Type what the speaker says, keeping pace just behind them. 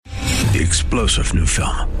The explosive new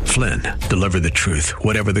film, Flynn, deliver the truth,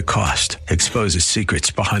 whatever the cost, exposes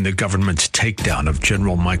secrets behind the government's takedown of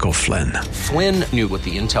General Michael Flynn. Flynn knew what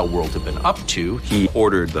the intel world had been up to. He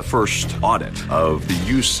ordered the first audit of the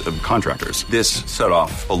use of contractors. This set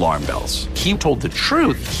off alarm bells. He told the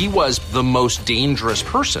truth. He was the most dangerous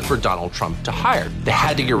person for Donald Trump to hire. They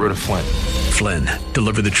had to get rid of Flynn. Flynn,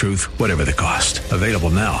 deliver the truth, whatever the cost. Available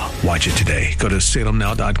now. Watch it today. Go to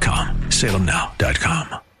salemnow.com.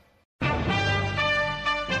 salemnow.com.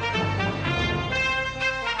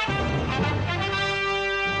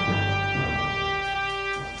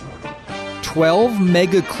 12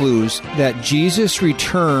 mega clues that Jesus'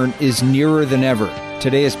 return is nearer than ever.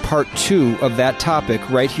 Today is part 2 of that topic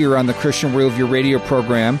right here on the Christian Worldview radio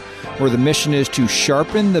program, where the mission is to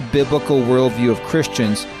sharpen the biblical worldview of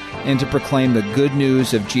Christians and to proclaim the good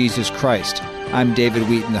news of Jesus Christ. I'm David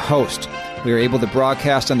Wheaton, the host. We are able to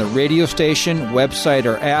broadcast on the radio station, website,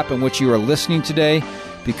 or app in which you are listening today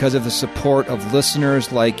because of the support of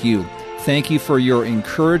listeners like you. Thank you for your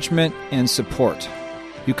encouragement and support.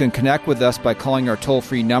 You can connect with us by calling our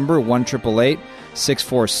toll-free number,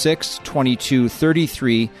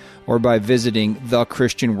 1-888-646-2233, or by visiting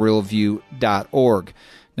thechristianworldview.org.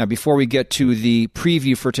 Now, before we get to the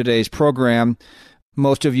preview for today's program,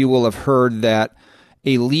 most of you will have heard that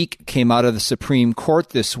a leak came out of the Supreme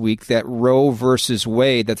Court this week that Roe versus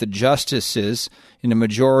Wade, that the justices in a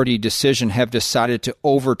majority decision have decided to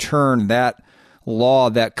overturn that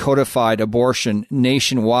law that codified abortion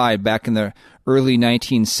nationwide back in the early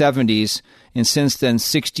 1970s, and since then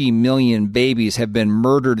 60 million babies have been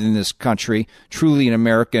murdered in this country, truly an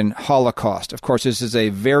American Holocaust. Of course, this is a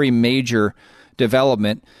very major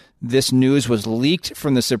development. This news was leaked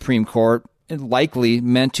from the Supreme Court, likely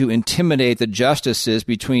meant to intimidate the justices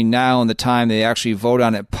between now and the time they actually vote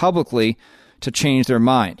on it publicly to change their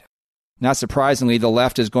mind. Not surprisingly, the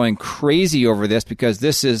left is going crazy over this because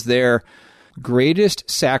this is their greatest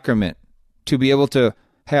sacrament, to be able to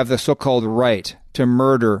have the so-called right to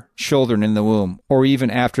murder children in the womb, or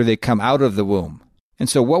even after they come out of the womb. And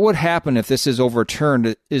so what would happen if this is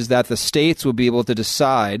overturned is that the states would be able to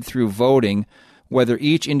decide through voting whether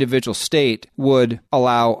each individual state would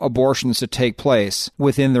allow abortions to take place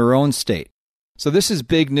within their own state. So this is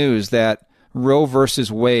big news that Roe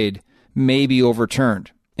versus Wade may be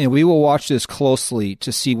overturned. And we will watch this closely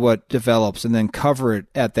to see what develops and then cover it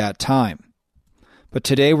at that time. But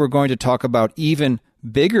today we're going to talk about even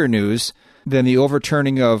bigger news than the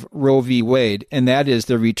overturning of Roe v. Wade, and that is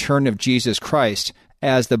the return of Jesus Christ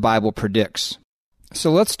as the Bible predicts. So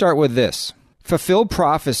let's start with this. Fulfilled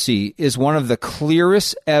prophecy is one of the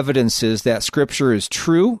clearest evidences that Scripture is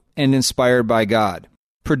true and inspired by God.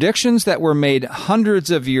 Predictions that were made hundreds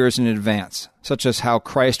of years in advance, such as how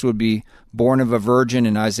Christ would be born of a virgin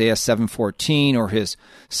in Isaiah 7:14, or his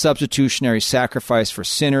substitutionary sacrifice for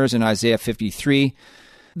sinners in Isaiah 53,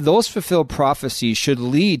 those fulfilled prophecies should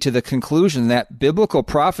lead to the conclusion that biblical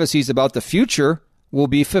prophecies about the future will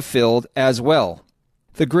be fulfilled as well.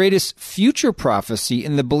 The greatest future prophecy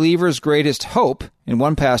and the believer's greatest hope, and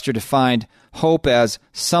one pastor defined hope as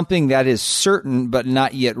something that is certain but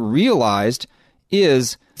not yet realized,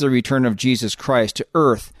 is the return of Jesus Christ to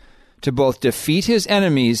earth to both defeat his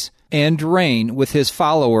enemies and reign with his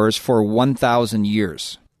followers for 1,000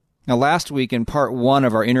 years. Now, last week in part 1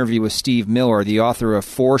 of our interview with Steve Miller, the author of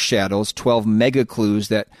Foreshadows, 12 Mega Clues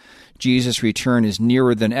that Jesus' return is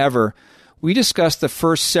nearer than ever, we discussed the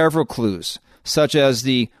first several clues, such as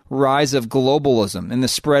the rise of globalism and the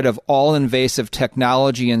spread of all-invasive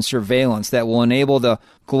technology and surveillance that will enable the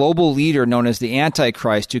global leader known as the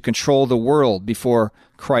Antichrist to control the world before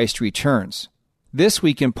Christ returns. This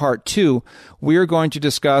week in part 2, we are going to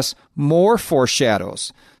discuss more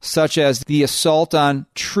foreshadows, such as the assault on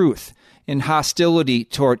truth and hostility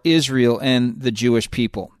toward Israel and the Jewish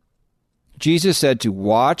people. Jesus said to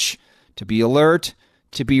watch, to be alert,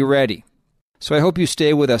 to be ready. So I hope you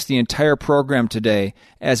stay with us the entire program today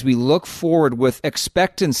as we look forward with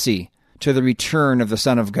expectancy to the return of the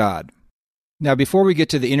Son of God. Now, before we get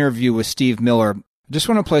to the interview with Steve Miller, I just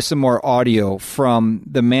want to play some more audio from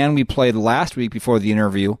the man we played last week before the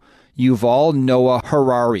interview, Yuval Noah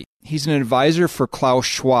Harari. He's an advisor for Klaus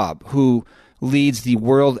Schwab, who leads the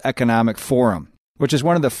World Economic Forum, which is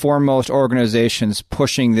one of the foremost organizations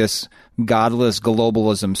pushing this godless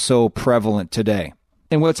globalism so prevalent today.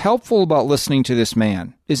 And what's helpful about listening to this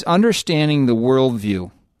man is understanding the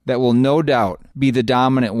worldview that will no doubt be the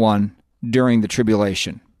dominant one during the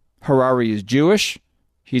tribulation. Harari is Jewish,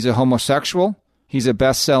 he's a homosexual, he's a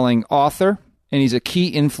best-selling author, and he's a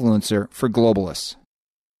key influencer for globalists.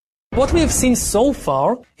 What we have seen so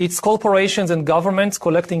far, it's corporations and governments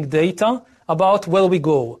collecting data about where we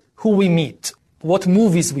go, who we meet, what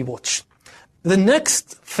movies we watch. The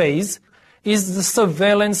next phase is the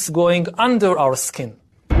surveillance going under our skin.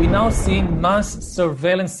 We now see mass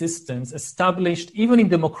surveillance systems established even in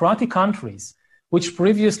democratic countries, which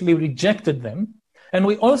previously rejected them. And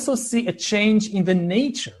we also see a change in the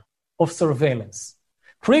nature of surveillance.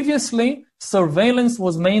 Previously, surveillance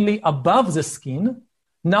was mainly above the skin.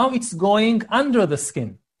 Now it's going under the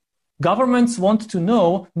skin. Governments want to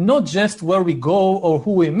know not just where we go or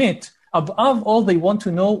who we meet. Above all, they want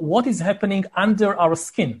to know what is happening under our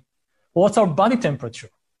skin. What's our body temperature?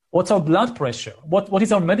 What's our blood pressure? What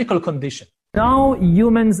is our medical condition? Now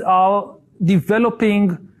humans are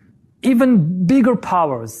developing even bigger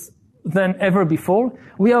powers than ever before.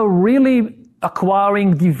 We are really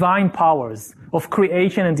acquiring divine powers of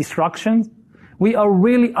creation and destruction. We are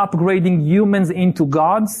really upgrading humans into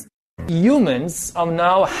gods. Humans are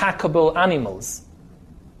now hackable animals.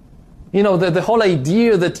 The whole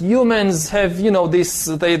idea that humans have,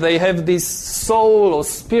 they have this soul or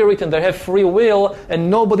spirit and they have free will and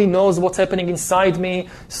nobody knows what's happening inside me.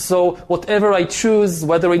 So whatever I choose,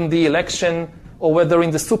 whether in the election or whether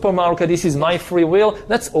in the supermarket, this is my free will,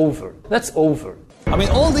 that's over. That's over. I mean,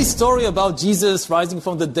 all this story about Jesus rising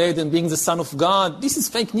from the dead and being the Son of God, this is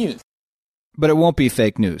fake news. But it won't be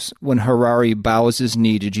fake news. When Harari bows his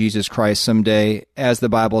knee to Jesus Christ someday, as the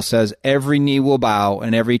Bible says, every knee will bow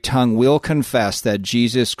and every tongue will confess that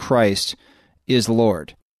Jesus Christ is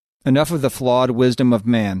Lord. Enough of the flawed wisdom of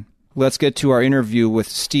man. Let's get to our interview with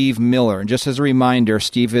Steve Miller. And just as a reminder,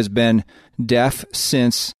 Steve has been deaf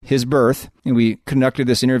since his birth, and we conducted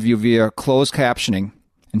this interview via closed captioning.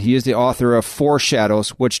 And he is the author of Foreshadows,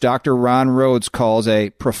 which Dr. Ron Rhodes calls a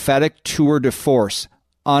prophetic tour de force,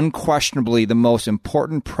 unquestionably the most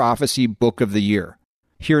important prophecy book of the year.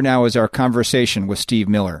 Here now is our conversation with Steve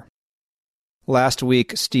Miller. Last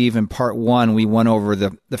week, Steve, in part one, we went over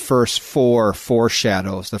the first four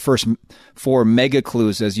foreshadows, the first four mega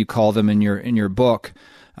clues, as you call them in your book,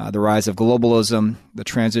 the rise of globalism, the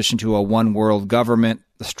transition to a one-world government,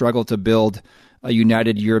 the struggle to build a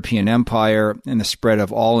united European empire, and the spread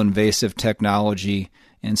of all-invasive technology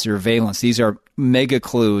and surveillance. These are mega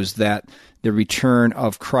clues that the return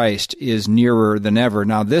of Christ is nearer than ever.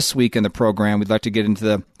 Now, this week in the program, we'd like to get into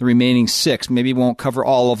the remaining six. Maybe we won't cover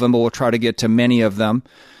all of them, but we'll try to get to many of them.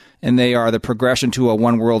 And they are the progression to a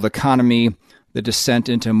one-world economy, the descent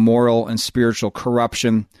into moral and spiritual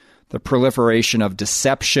corruption, the proliferation of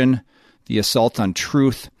deception, the assault on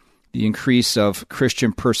truth, the increase of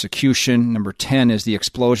Christian persecution. Number 10 is the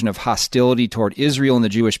explosion of hostility toward Israel and the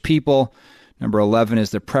Jewish people. Number 11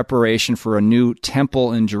 is the preparation for a new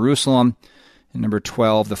temple in Jerusalem. And number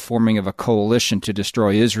 12, the forming of a coalition to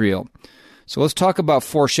destroy Israel. So let's talk about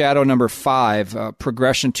foreshadow number 5,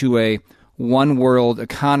 progression to a one-world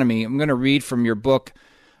economy. I'm going to read from your book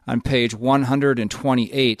on page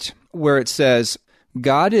 128, where it says,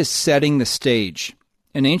 God is setting the stage.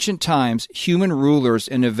 In ancient times, human rulers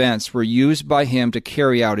and events were used by him to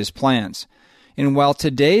carry out his plans. And while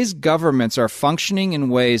today's governments are functioning in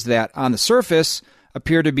ways that, on the surface,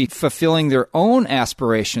 appear to be fulfilling their own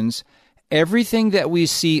aspirations, everything that we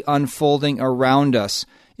see unfolding around us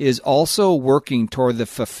is also working toward the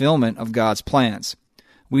fulfillment of God's plans.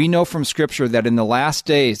 We know from Scripture that in the last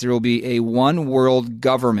days there will be a one-world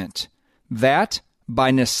government. That,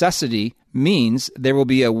 by necessity, means there will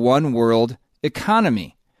be a one-world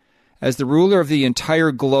economy. As the ruler of the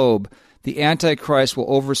entire globe, the Antichrist will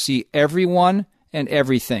oversee everyone and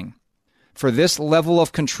everything. For this level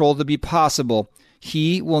of control to be possible,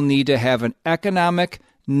 he will need to have an economic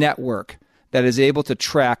network that is able to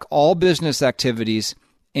track all business activities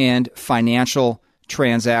and financial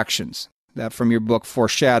transactions. That from your book,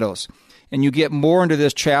 Foreshadows. And you get more into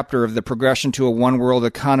this chapter of the progression to a one-world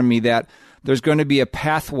economy, that there's going to be a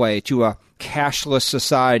pathway to a cashless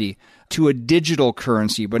society, to a digital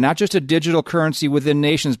currency, but not just a digital currency within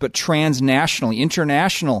nations, but transnationally,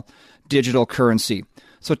 international digital currency.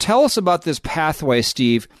 So tell us about this pathway,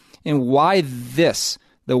 Steve, and why this,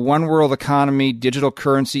 the one world economy, digital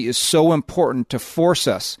currency, is so important to force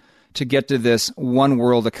us to get to this one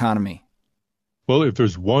world economy. Well, if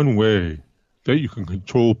there's one way that you can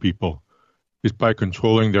control people, it's by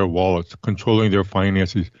controlling their wallets, controlling their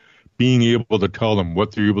finances, being able to tell them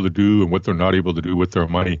what they're able to do and what they're not able to do with their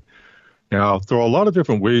money. Now, there are a lot of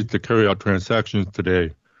different ways to carry out transactions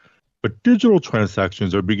today, but digital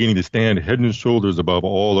transactions are beginning to stand head and shoulders above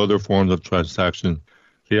all other forms of transaction.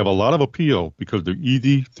 They have a lot of appeal because they're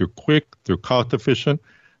easy, they're quick, they're cost efficient,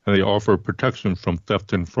 and they offer protection from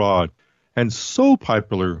theft and fraud. And so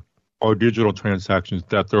popular are digital transactions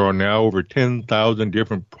that there are now over 10,000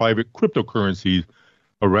 different private cryptocurrencies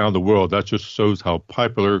around the world. That just shows how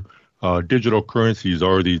popular digital currencies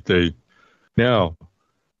are these days. Now,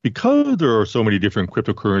 because there are so many different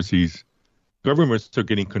cryptocurrencies, governments are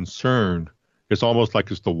getting concerned. It's almost like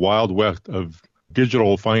it's the Wild West of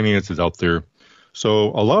digital finances out there. So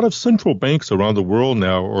a lot of central banks around the world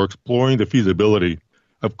now are exploring the feasibility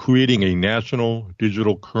of creating a national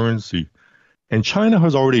digital currency. And China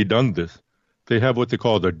has already done this. They have what they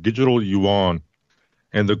call the digital yuan.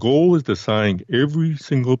 And the goal is to assign every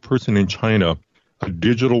single person in China a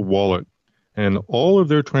digital wallet. And all of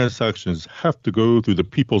their transactions have to go through the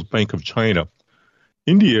People's Bank of China.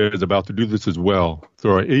 India is about to do this as well.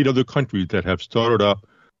 There are 8 other countries that have started up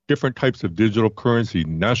different types of digital currency,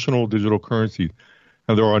 national digital currency.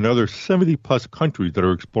 And there are another 70-plus countries that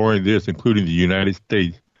are exploring this, including the United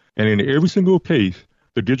States. And in every single case,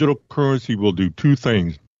 the digital currency will do 2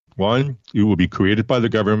 things. 1, it will be created by the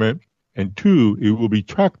government. And 2, it will be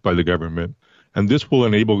tracked by the government. And this will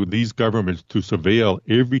enable these governments to surveil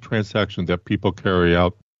every transaction that people carry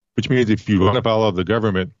out, which means if you run afoul of the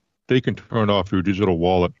government, they can turn off your digital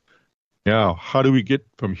wallet. Now, how do we get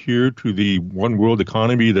from here to the one world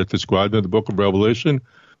economy that's described in the book of Revelation?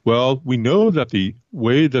 Well, we know that the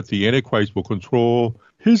way that the Antichrist will control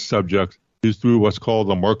his subjects is through what's called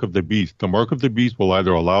the mark of the beast. The mark of the beast will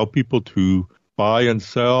either allow people to buy and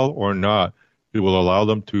sell or not. It will allow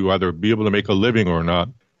them to either be able to make a living or not.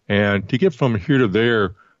 And to get from here to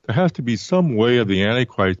there has to be some way of the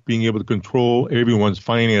Antichrist being able to control everyone's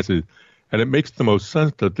finances. And it makes the most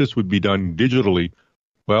sense that this would be done digitally.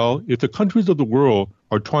 Well, if the countries of the world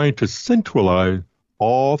are trying to centralize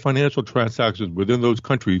all financial transactions within those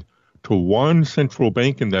countries to one central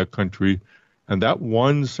bank in that country, and that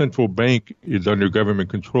one central bank is under government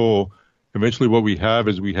control, eventually what we have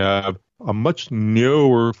is we have a much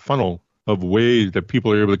narrower funnel of ways that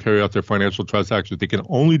people are able to carry out their financial transactions. They can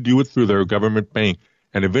only do it through their government bank.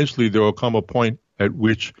 And eventually there will come a point at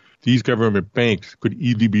which these government banks could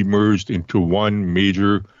easily be merged into one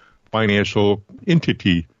major financial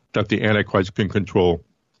entity that the Antichrist can control.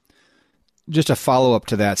 Just a follow-up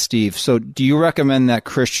to that, Steve. So do you recommend that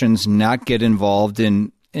Christians not get involved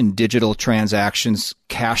in digital transactions,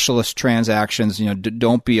 cashless transactions?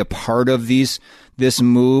 Don't be a part of this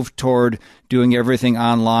move toward doing everything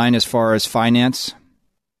online as far as finance?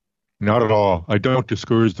 Not at all. I don't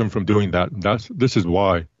discourage them from doing that. This is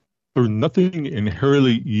why. There's nothing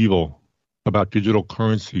inherently evil about digital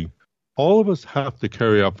currency. All of us have to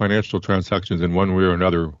carry out financial transactions in one way or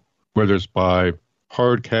another, whether it's by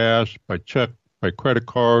hard cash, by check, by credit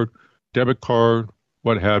card, debit card,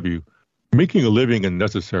 what have you. Making a living is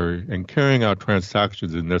necessary, and carrying out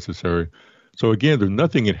transactions is necessary. So again, there's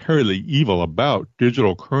nothing inherently evil about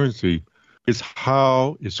digital currency. It's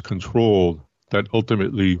how it's controlled that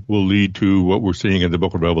ultimately will lead to what we're seeing in the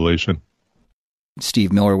book of Revelation.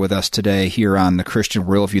 Steve Miller with us today here on the Christian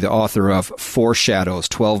Worldview, the author of Foreshadows,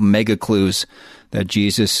 12 Mega Clues that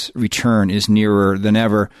Jesus' return is nearer than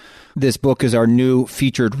ever. This book is our new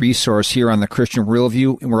featured resource here on the Christian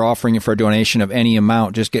Worldview, and we're offering it for a donation of any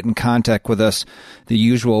amount. Just get in contact with us the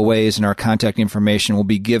usual ways, and our contact information will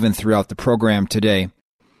be given throughout the program today.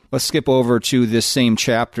 Let's skip over to this same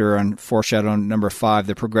chapter on Foreshadow number 5,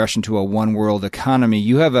 the progression to a one-world economy.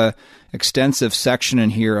 You have an extensive section in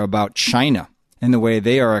here about China and the way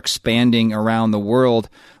they are expanding around the world.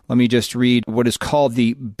 Let me just read what is called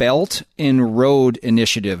the Belt and Road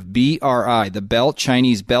Initiative, BRI, the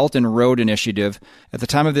Chinese Belt and Road Initiative. At the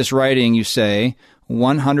time of this writing, you say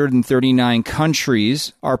 139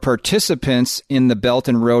 countries are participants in the Belt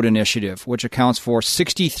and Road Initiative, which accounts for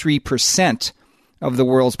 63% of the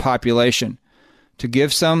world's population. To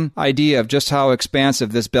give some idea of just how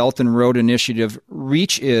expansive this Belt and Road Initiative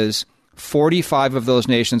reach is, 45 of those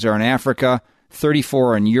nations are in Africa,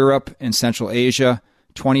 34 are in Europe and Central Asia,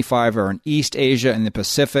 25 are in East Asia and the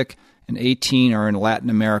Pacific, and 18 are in Latin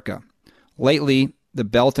America. Lately, the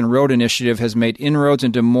Belt and Road Initiative has made inroads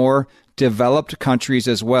into more developed countries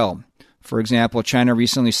as well. For example, China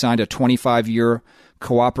recently signed a 25-year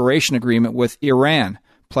cooperation agreement with Iran,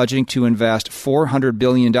 pledging to invest $400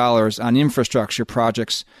 billion on infrastructure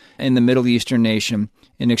projects in the Middle Eastern nation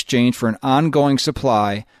in exchange for an ongoing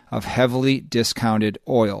supply of heavily discounted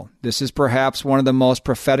oil. This is perhaps one of the most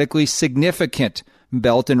prophetically significant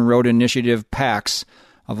Belt and Road Initiative pacts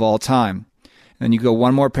of all time. And then you go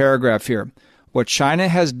one more paragraph here. What China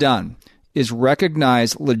has done is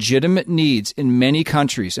recognize legitimate needs in many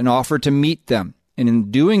countries and offer to meet them. And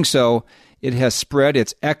in doing so, it has spread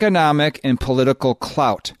its economic and political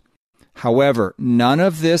clout. However, none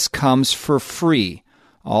of this comes for free.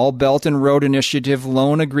 All Belt and Road Initiative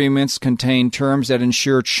loan agreements contain terms that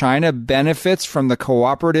ensure China benefits from the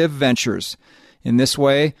cooperative ventures. In this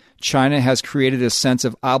way, China has created a sense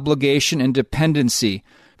of obligation and dependency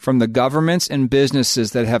from the governments and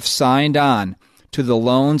businesses that have signed on to the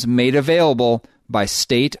loans made available by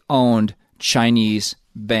state-owned Chinese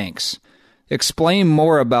banks. Explain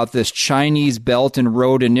more about this Chinese Belt and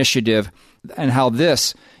Road Initiative and how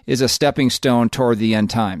this is a stepping stone toward the end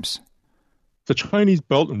times. The Chinese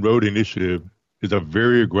Belt and Road Initiative is a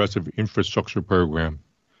very aggressive infrastructure program.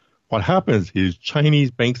 What happens is Chinese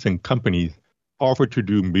banks and companies offer to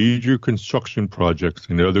do major construction projects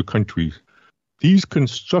in other countries. These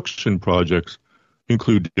construction projects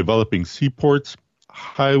include developing seaports,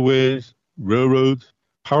 highways, railroads,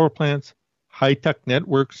 power plants, high-tech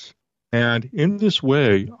networks, and in this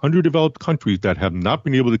way, underdeveloped countries that have not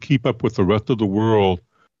been able to keep up with the rest of the world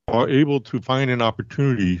are able to find an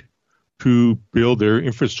opportunity to build their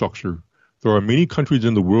infrastructure. There are many countries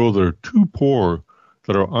in the world that are too poor,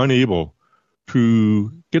 that are unable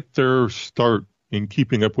to get their start in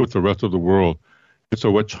keeping up with the rest of the world. And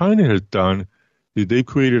so what China has done is they've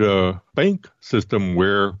created a bank system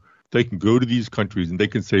where they can go to these countries and they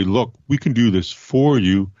can say, look, we can do this for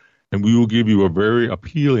you, and we will give you a very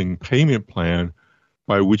appealing payment plan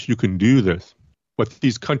by which you can do this. What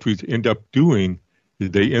these countries end up doing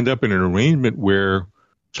is they end up in an arrangement where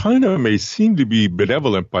China may seem to be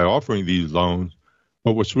benevolent by offering these loans,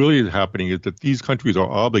 but what's really happening is that these countries are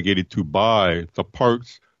obligated to buy the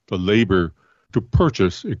parts, the labor, to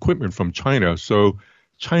purchase equipment from China. So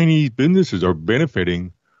Chinese businesses are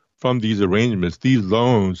benefiting from these arrangements. These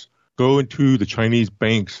loans go into the Chinese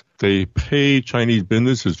banks. They pay Chinese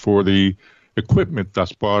businesses for the equipment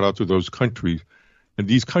that's brought out to those countries. And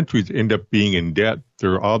these countries end up being in debt.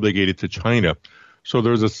 They're obligated to China. So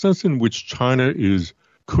there's a sense in which China is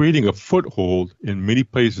creating a foothold in many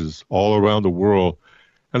places all around the world.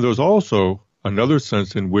 And there's also another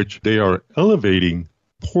sense in which they are elevating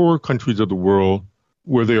poor countries of the world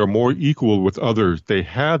where they are more equal with others. They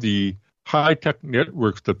have the high-tech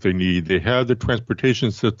networks that they need. They have the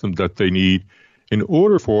transportation system that they need in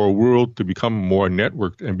order for a world to become more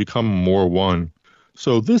networked and become more one.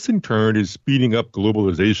 So this, in turn, is speeding up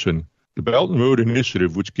globalization. The Belt and Road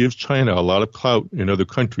Initiative, which gives China a lot of clout in other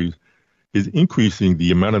countries, is increasing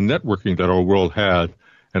the amount of networking that our world has.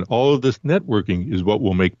 And all of this networking is what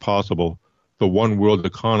will make possible the one world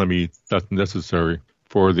economy that's necessary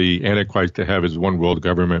for the Antichrist to have his one world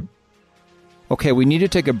government. Okay, we need to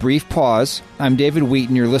take a brief pause. I'm David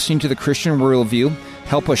Wheaton. You're listening to the Christian Worldview.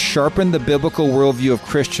 Help us sharpen the biblical worldview of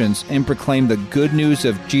Christians and proclaim the good news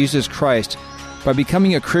of Jesus Christ by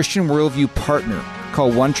becoming a Christian Worldview partner.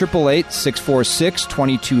 Call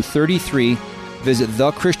 1-888-646-2233, visit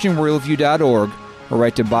thechristianworldview.org, or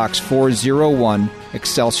write to Box 401,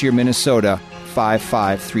 Excelsior, Minnesota,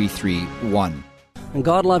 55331. And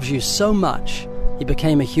God loves you so much, He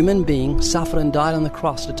became a human being, suffered and died on the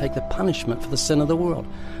cross to take the punishment for the sin of the world.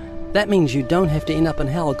 That means you don't have to end up in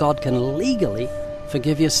hell. God can legally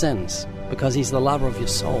forgive your sins because He's the lover of your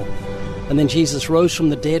soul. And then Jesus rose from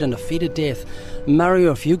the dead and defeated death.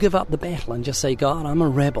 Mario, if you give up the battle and just say, God, I'm a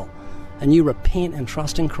rebel, and you repent and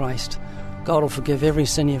trust in Christ, God will forgive every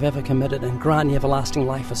sin you've ever committed and grant you everlasting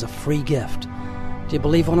life as a free gift. Do you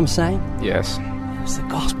believe what I'm saying? Yes. It's the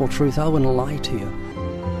gospel truth. I wouldn't lie to you.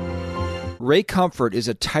 Ray Comfort is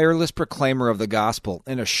a tireless proclaimer of the gospel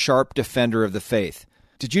and a sharp defender of the faith.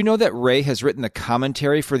 Did you know that Ray has written the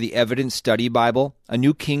commentary for the Evidence Study Bible, a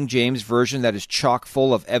New King James Version that is chock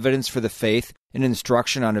full of evidence for the faith and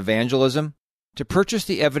instruction on evangelism? To purchase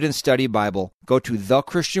the Evidence Study Bible, go to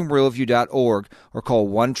thechristianworldview.org or call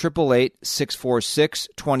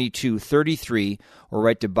 1-888-646-2233 or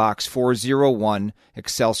write to Box 401,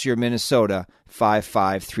 Excelsior, Minnesota,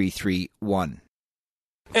 55331.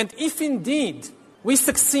 And if indeed we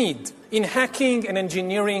succeed in hacking and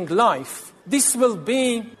engineering life, this will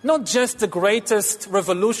be not just the greatest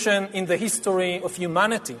revolution in the history of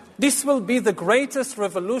humanity. This will be the greatest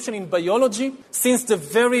revolution in biology since the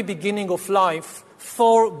very beginning of life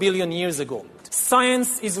 4 billion years ago.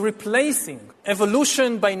 Science is replacing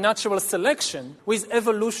evolution by natural selection with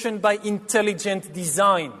evolution by intelligent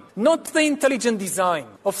design. Not the intelligent design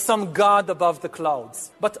of some god above the clouds,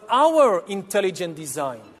 but our intelligent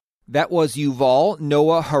design. That was Yuval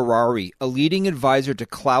Noah Harari, a leading advisor to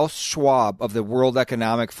Klaus Schwab of the World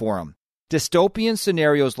Economic Forum. Dystopian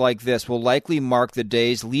scenarios like this will likely mark the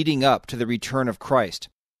days leading up to the return of Christ.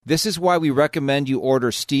 This is why we recommend you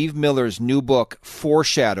order Steve Miller's new book,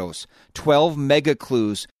 Foreshadows, 12 Mega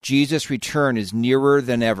Clues Jesus' Return is Nearer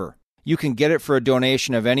Than Ever. You can get it for a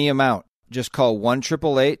donation of any amount. Just call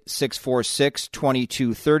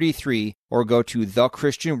 1-888-646-2233 or go to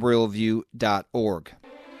thechristianworldview.org.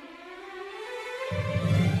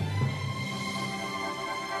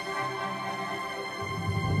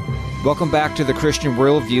 Welcome back to The Christian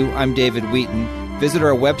Worldview. I'm David Wheaton. Visit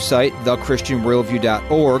our website,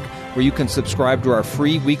 thechristianworldview.org, where you can subscribe to our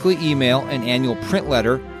free weekly email and annual print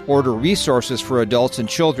letter, order resources for adults and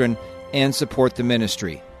children, and support the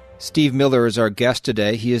ministry. Steve Miller is our guest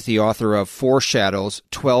today. He is the author of Foreshadows,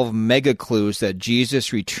 12 Mega Clues that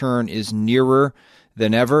Jesus' return is nearer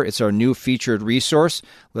than ever. It's our new featured resource.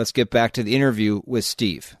 Let's get back to the interview with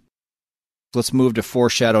Steve. Let's move to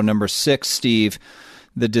foreshadow number 6, Steve,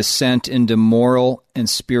 the descent into moral and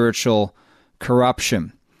spiritual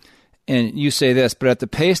corruption. And you say this, but at the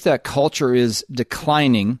pace that culture is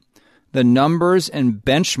declining, the numbers and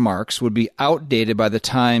benchmarks would be outdated by the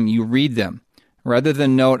time you read them. Rather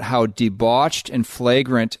than note how debauched and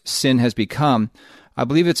flagrant sin has become, I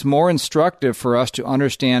believe it's more instructive for us to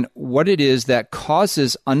understand what it is that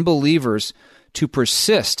causes unbelievers to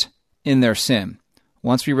persist in their sin.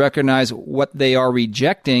 Once we recognize what they are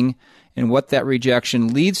rejecting and what that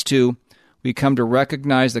rejection leads to, we come to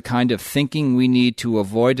recognize the kind of thinking we need to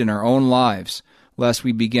avoid in our own lives, lest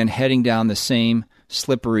we begin heading down the same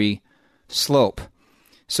slippery slope.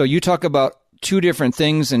 So you talk about two different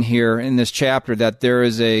things in here in this chapter, that there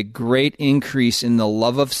is a great increase in the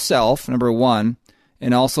love of self, number one,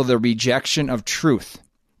 and also the rejection of truth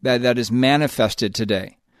that is manifested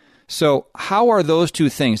today. So how are those two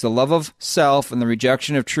things, the love of self and the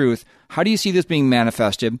rejection of truth, how do you see this being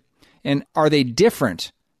manifested? And are they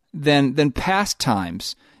different than past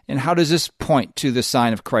times? And how does this point to the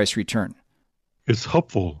sign of Christ's return? It's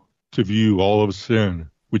helpful to view all of sin,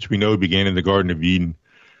 which we know began in the Garden of Eden.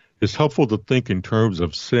 It's helpful to think in terms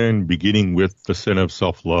of sin beginning with the sin of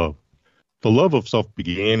self-love. The love of self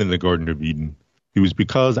began in the Garden of Eden. It was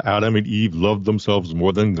because Adam and Eve loved themselves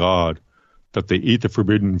more than God that they ate the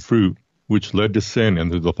forbidden fruit, which led to sin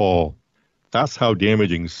and to the fall. That's how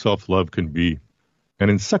damaging self-love can be. And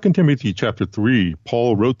in 2 Timothy chapter 3,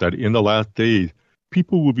 Paul wrote that in the last days,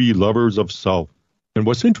 people will be lovers of self. And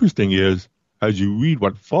what's interesting is, as you read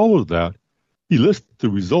what follows that, he lists the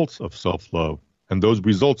results of self-love. And those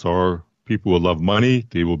results are people will love money,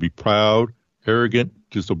 they will be proud, arrogant,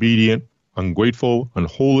 disobedient, ungrateful,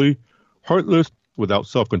 unholy, heartless, without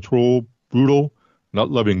self-control, brutal, not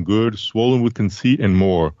loving good, swollen with conceit, and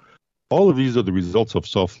more. All of these are the results of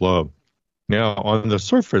self-love. Now, on the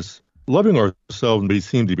surface, loving ourselves may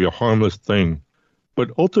seem to be a harmless thing, but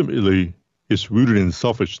ultimately, it's rooted in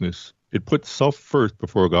selfishness. It puts self first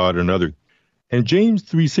before God and others. And James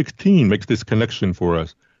 3:16 makes this connection for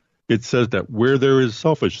us. It says that where there is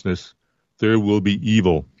selfishness, there will be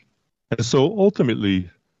evil. And so ultimately,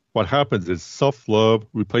 what happens is self-love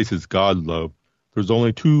replaces God-love. There's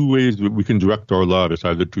only two ways that we can direct our love. It's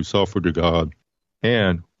either to self or to God.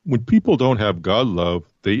 And when people don't have God love,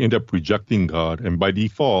 they end up rejecting God. And by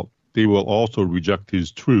default, they will also reject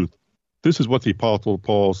his truth. This is what the Apostle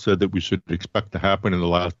Paul said that we should expect to happen in the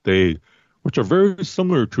last days, which are very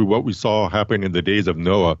similar to what we saw happen in the days of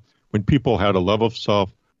Noah. When people had a love of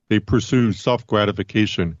self, they pursued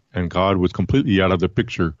self-gratification, and God was completely out of the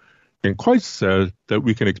picture. And Christ says that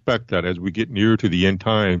we can expect that as we get near to the end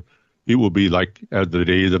time, it will be like as the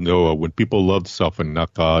days of Noah, when people loved self and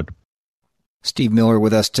not God. Steve Miller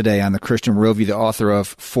with us today on The Christian Worldview, the author of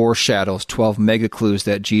Foreshadows, 12 Mega Clues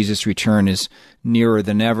that Jesus' return is nearer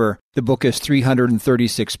than ever. The book is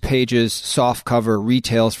 336 pages, softcover,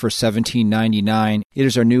 retails for $17.99. It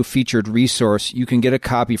is our new featured resource. You can get a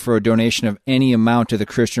copy for a donation of any amount to The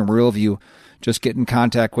Christian Worldview. Just get in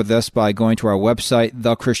contact with us by going to our website,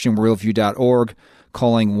 thechristianworldview.org,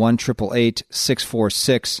 calling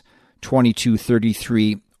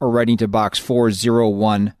 1-888-646-2233, or writing to Box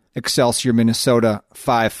 401, Excelsior, Minnesota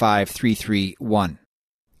 55331.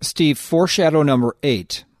 Steve, foreshadow number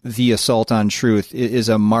 8, the assault on truth, is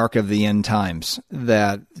a mark of the end times,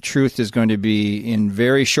 that truth is going to be in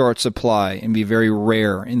very short supply and be very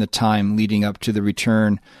rare in the time leading up to the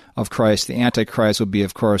return of Christ. The Antichrist will be,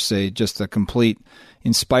 of course, just a complete,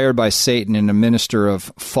 inspired by Satan and a minister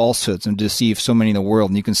of falsehoods and deceive so many in the world.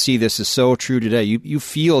 And you can see this is so true today. You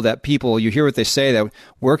feel that people, you hear what they say, that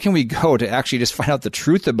where can we go to actually just find out the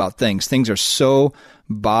truth about things? Things are so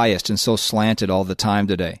biased and so slanted all the time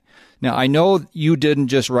today. Now, I know you didn't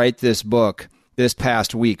just write this book this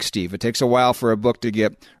past week, Steve. It takes a while for a book to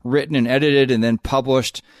get written and edited and then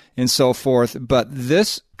published and so forth. But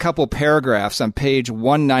this couple paragraphs on page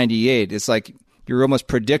 198, it's like you're almost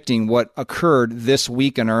predicting what occurred this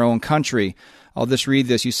week in our own country. I'll just read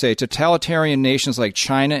this. You say, totalitarian nations like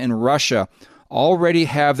China and Russia already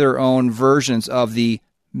have their own versions of the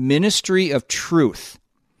ministry of truth.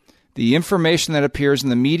 The information that appears in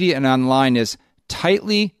the media and online is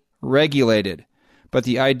tightly regulated, but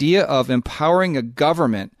the idea of empowering a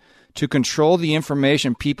government to control the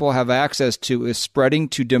information people have access to is spreading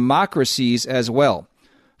to democracies as well.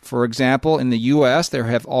 For example, in the U.S., there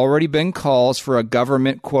have already been calls for a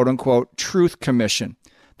government quote-unquote truth commission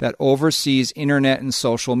that oversees internet and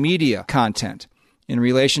social media content. In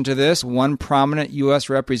relation to this, one prominent U.S.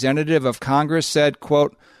 representative of Congress said,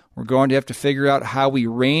 quote, "We're going to have to figure out how we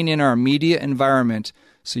rein in our media environment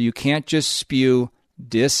so you can't just spew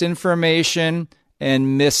disinformation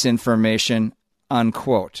and misinformation,"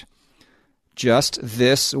 unquote. Just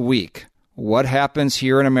this week, what happens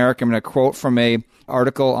here in America? I'm going to quote from an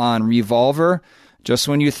article on Revolver. "Just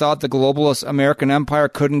when you thought the globalist American empire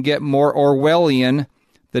couldn't get more Orwellian,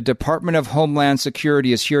 the Department of Homeland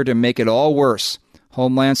Security is here to make it all worse."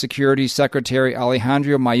 Homeland Security Secretary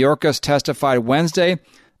Alejandro Mayorkas testified Wednesday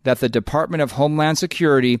that the Department of Homeland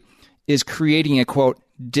Security is creating a, quote,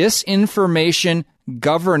 disinformation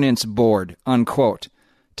governance board, unquote,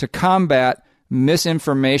 to combat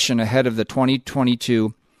misinformation ahead of the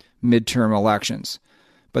 2022 midterm elections.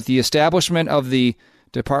 But the establishment of the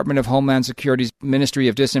Department of Homeland Security's Ministry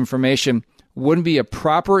of Disinformation wouldn't be a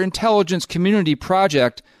proper intelligence community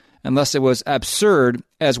project unless it was absurd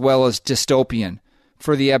as well as dystopian.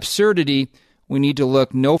 For the absurdity, we need to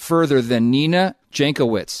look no further than Nina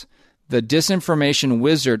Jankowicz, the disinformation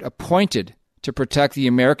wizard appointed to protect the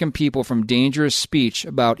American people from dangerous speech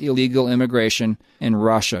about illegal immigration in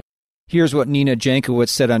Russia. Here's what Nina Jankowicz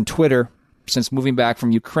said on Twitter. "Since moving back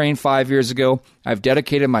from Ukraine 5 years ago, I've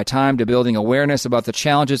dedicated my time to building awareness about the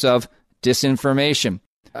challenges of disinformation."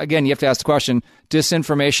 Again, you have to ask the question,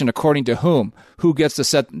 disinformation according to whom? Who gets to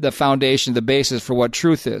set the foundation, the basis for what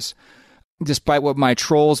truth is? Despite what my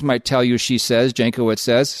trolls might tell you, she says, Jankowicz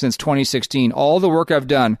says, since 2016, all the work I've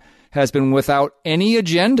done has been without any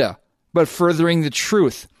agenda but furthering the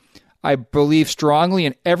truth. I believe strongly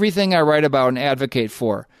in everything I write about and advocate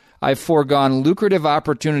for. I've foregone lucrative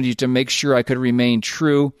opportunities to make sure I could remain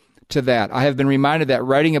true to that. I have been reminded that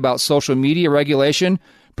writing about social media regulation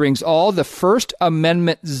brings all the First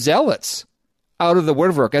Amendment zealots out of the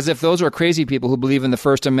woodwork, as if those are crazy people who believe in the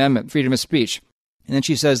First Amendment, freedom of speech. And then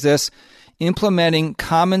she says this, implementing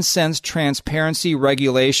common sense transparency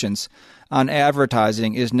regulations on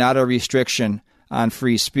advertising is not a restriction on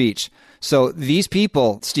free speech. So these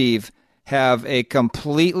people, Steve, have a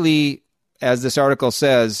completely, as this article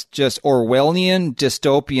says, just Orwellian,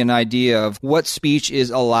 dystopian idea of what speech is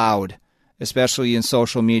allowed, especially in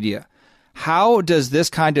social media. How does this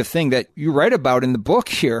kind of thing that you write about in the book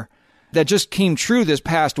here, that just came true this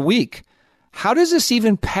past week, how does this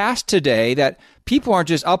even pass today that people aren't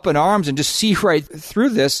just up in arms and just see right through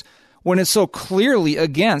this when it's so clearly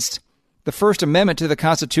against the First Amendment to the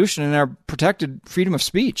Constitution and our protected freedom of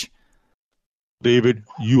speech? David,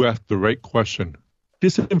 you asked the right question.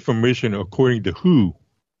 Disinformation according to who?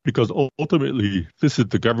 Because ultimately, this is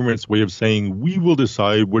the government's way of saying we will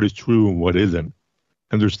decide what is true and what isn't.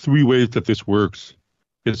 And there's three ways that this works.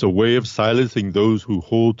 It's a way of silencing those who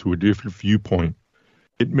hold to a different viewpoint.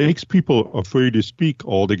 It makes people afraid to speak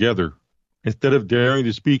altogether. Instead of daring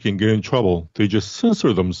to speak and get in trouble, they just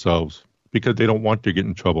censor themselves because they don't want to get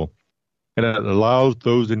in trouble. And it allows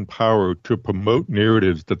those in power to promote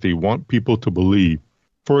narratives that they want people to believe.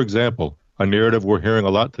 For example, a narrative we're hearing a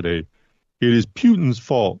lot today, it is Putin's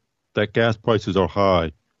fault that gas prices are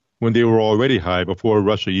high when they were already high before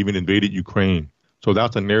Russia even invaded Ukraine. So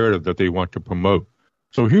that's a narrative that they want to promote.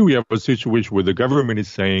 So here we have a situation where the government is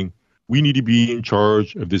saying, we need to be in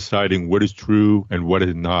charge of deciding what is true and what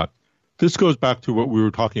is not. This goes back to what we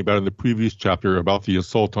were talking about in the previous chapter about the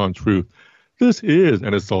assault on truth. This is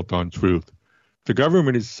an assault on truth. The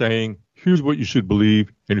government is saying, here's what you should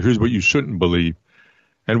believe and here's what you shouldn't believe.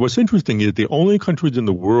 And what's interesting is the only countries in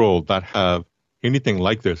the world that have anything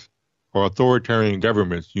like this are authoritarian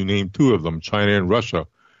governments. You name two of them, China and Russia.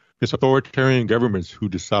 It's authoritarian governments who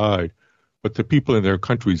decide what the people in their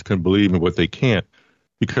countries can believe and what they can't,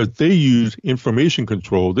 because they use information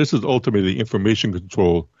control. This is ultimately information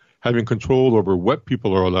control, having control over what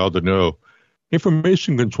people are allowed to know.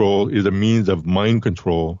 Information control is a means of mind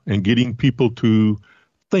control and getting people to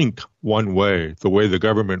think one way, the way the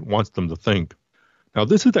government wants them to think. Now,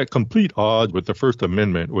 this is at complete odds with the First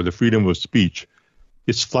Amendment or the freedom of speech.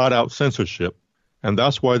 It's flat-out censorship, and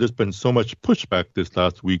that's why there's been so much pushback this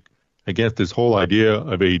last week against this whole idea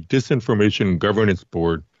of a disinformation governance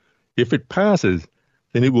board. If it passes,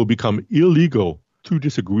 then it will become illegal to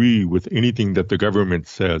disagree with anything that the government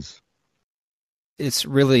says. It's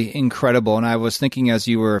really incredible, and I was thinking as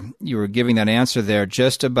you were giving that answer there,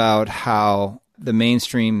 just about how the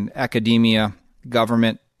mainstream academia,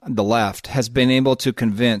 government, the left has been able to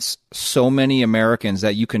convince so many Americans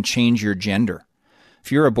that you can change your gender.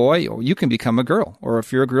 If you're a boy, you can become a girl. Or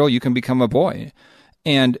if you're a girl, you can become a boy.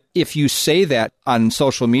 And if you say that on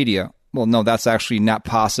social media, well, no, that's actually not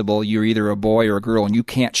possible. You're either a boy or a girl, and you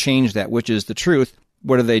can't change that, which is the truth.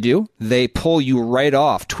 What do? They pull you right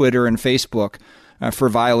off Twitter and Facebook for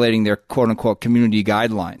violating their quote-unquote community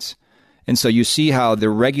guidelines. And so you see how the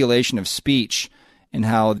regulation of speech and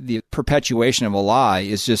how the perpetuation of a lie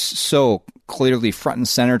is just so clearly front and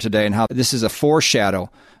center today, and how this is a foreshadow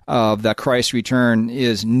of that Christ's return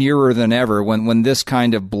is nearer than ever when this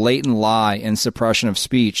kind of blatant lie and suppression of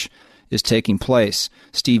speech is taking place.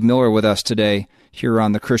 Steve Miller with us today here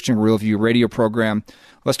on the Christian Worldview radio program.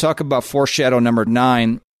 Let's talk about foreshadow number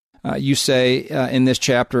 9. You say in this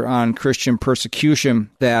chapter on Christian persecution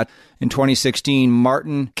that in 2016,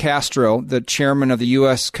 Martin Castro, the chairman of the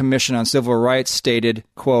U.S. Commission on Civil Rights, stated,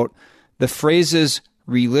 quote, "The phrases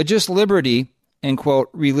religious liberty and, quote,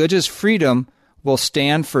 religious freedom will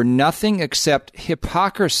stand for nothing except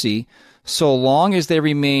hypocrisy so long as they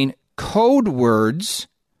remain code words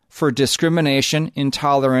for discrimination,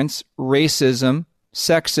 intolerance, racism,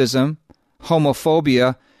 sexism,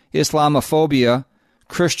 homophobia, Islamophobia,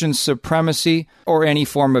 Christian supremacy, or any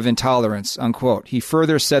form of intolerance," unquote. He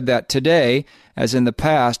further said that today, as in the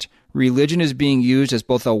past, religion is being used as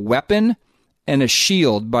both a weapon and a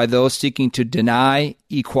shield by those seeking to deny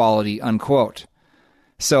equality, unquote.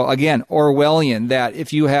 So again, Orwellian, that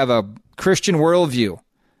if you have a Christian worldview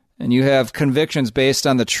and you have convictions based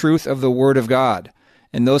on the truth of the Word of God,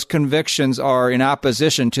 and those convictions are in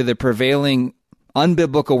opposition to the prevailing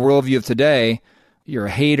unbiblical worldview of today, you're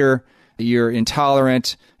a hater, you're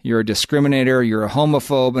intolerant, you're a discriminator, you're a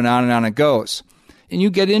homophobe, and on it goes. And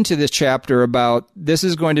you get into this chapter about this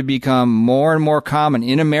is going to become more and more common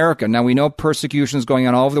in America. Now, we know persecution is going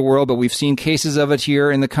on all over the world, but we've seen cases of it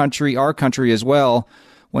here in the country, our country as well,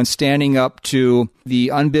 when standing up to the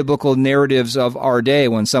unbiblical narratives of our day.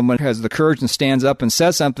 When someone has the courage and stands up and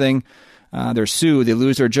says something, they're sued, they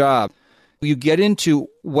lose their job. You get into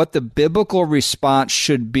what the biblical response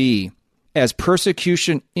should be as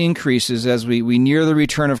persecution increases, as we near the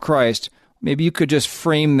return of Christ. Maybe you could just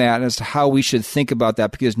frame that as to how we should think about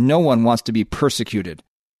that, because no one wants to be persecuted.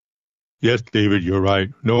 Yes, David, you're right.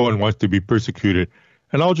 No one wants to be persecuted.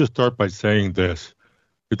 And I'll just start by saying this,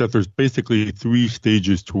 is that there's basically 3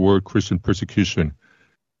 stages toward Christian persecution.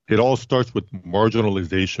 It all starts with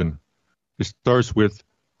marginalization. It starts with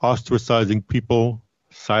ostracizing people,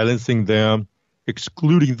 silencing them,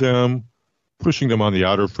 excluding them, pushing them on the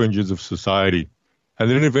outer fringes of society. And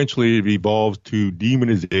then eventually it evolves to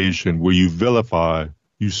demonization, where you vilify,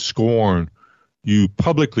 you scorn, you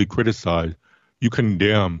publicly criticize, you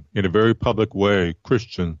condemn in a very public way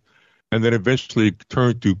Christians. And then eventually it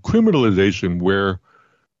turns to criminalization, where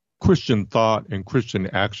Christian thought and Christian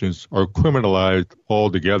actions are criminalized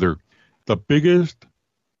altogether. The biggest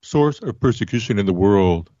source of persecution in the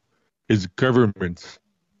world is governments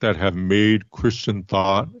that have made Christian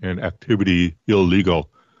thought and activity illegal.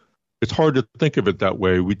 It's hard to think of it that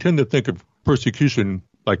way. We tend to think of persecution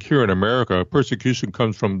like here in America. Persecution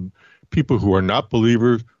comes from people who are not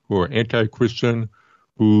believers, who are anti-Christian,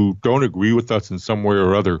 who don't agree with us in some way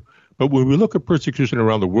or other. But when we look at persecution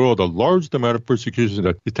around the world, a large amount of persecution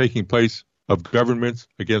that is taking place of governments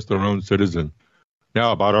against their own citizens.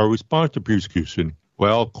 Now, about our response to persecution.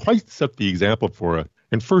 Well, Christ set the example for us.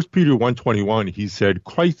 In 1 Peter 1:21, he said,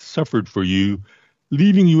 "Christ suffered for you,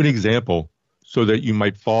 leaving you an example so that you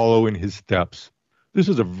might follow in his steps." This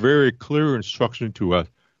is a very clear instruction to us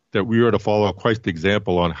that we are to follow Christ's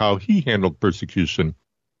example on how he handled persecution.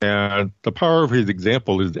 And the power of his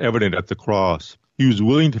example is evident at the cross. He was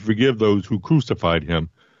willing to forgive those who crucified him.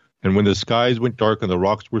 And when the skies went dark and the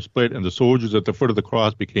rocks were split and the soldiers at the foot of the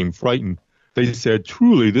cross became frightened, they said,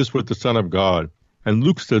 "Truly, this was the Son of God." And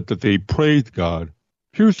Luke said that they praised God.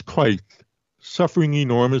 Here's Christ suffering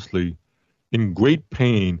enormously, in great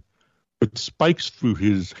pain, with spikes through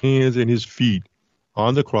his hands and his feet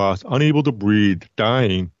on the cross, unable to breathe,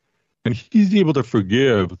 dying. And he's able to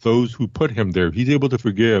forgive those who put him there. He's able to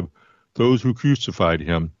forgive those who crucified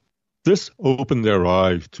him. This opened their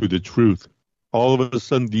eyes to the truth. All of a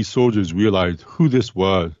sudden, these soldiers realized who this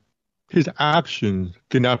was. His actions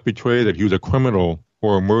did not betray that he was a criminal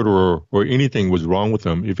or a murderer or anything was wrong with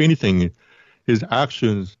him. If anything, his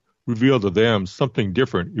actions revealed to them something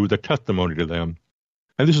different. It was a testimony to them.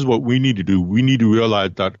 And this is what we need to do. We need to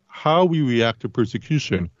realize that how we react to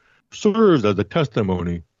persecution serves as a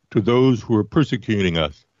testimony to those who are persecuting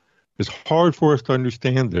us. It's hard for us to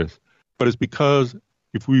understand this, but it's because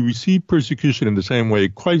if we receive persecution in the same way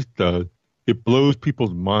Christ does, it blows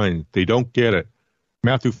people's minds. They don't get it.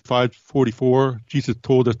 Matthew 5:44, Jesus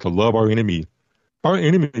told us to love our enemies, Our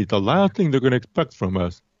enemies, the last thing they're going to expect from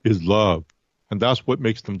us is love. And that's what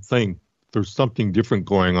makes them think there's something different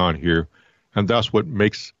going on here. And that's what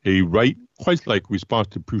makes a right, Christ-like response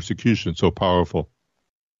to persecution so powerful.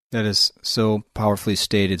 That is so powerfully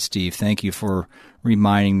stated, Steve. Thank you for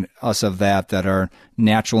reminding us of that our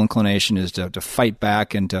natural inclination is to fight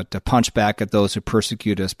back and to punch back at those who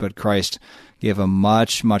persecute us, but Christ gave a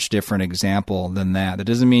much, much different example than that. That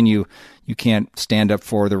doesn't mean you can't stand up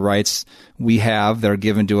for the rights we have that are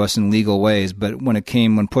given to us in legal ways, but when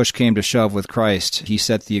push came to shove with Christ, he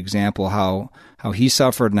set the example how he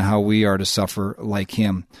suffered and how we are to suffer like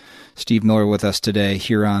him. Steve Miller with us today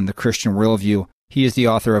here on The Christian Worldview. He is the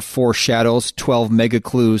author of Foreshadows, 12 Mega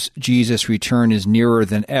Clues, Jesus' Return is Nearer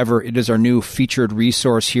Than Ever. It is our new featured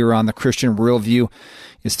resource here on The Christian Worldview.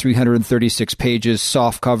 It's 336 pages,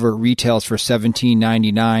 softcover, retails for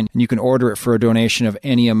 $17.99, and you can order it for a donation of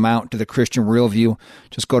any amount to The Christian Worldview.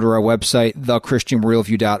 Just go to our website,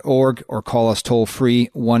 thechristianworldview.org, or call us toll-free,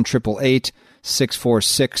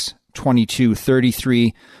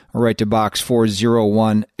 1-888-646-2233, or write to Box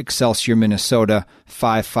 401, Excelsior, Minnesota,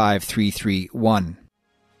 55331.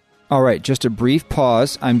 All right, just a brief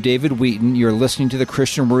pause. I'm David Wheaton. You're listening to The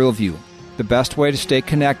Christian Worldview. The best way to stay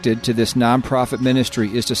connected to this nonprofit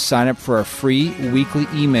ministry is to sign up for our free weekly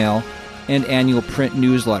email and annual print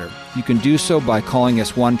newsletter. You can do so by calling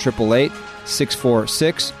us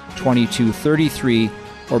 1-888-646-2233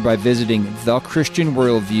 or by visiting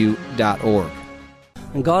thechristianworldview.org.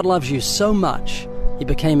 And God loves you so much, he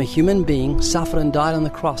became a human being, suffered and died on the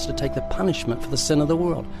cross to take the punishment for the sin of the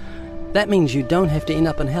world. That means you don't have to end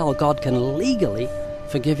up in hell. God can legally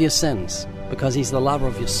forgive your sins because he's the lover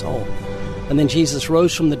of your soul. And then Jesus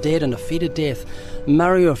rose from the dead and defeated death.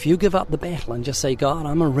 Mario, if you give up the battle and just say, God,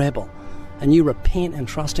 I'm a rebel, and you repent and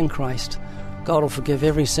trust in Christ, God will forgive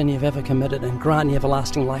every sin you've ever committed and grant you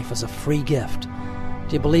everlasting life as a free gift.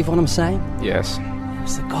 Do you believe what I'm saying? Yes.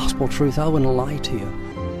 It's the gospel truth. I wouldn't lie to you.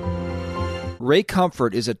 Ray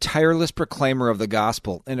Comfort is a tireless proclaimer of the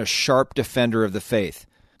gospel and a sharp defender of the faith.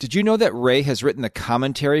 Did you know that Ray has written the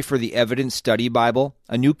commentary for the Evidence Study Bible,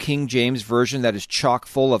 a New King James Version that is chock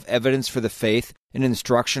full of evidence for the faith and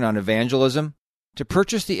instruction on evangelism? To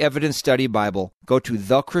purchase the Evidence Study Bible, go to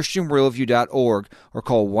thechristianworldview.org or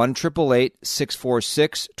call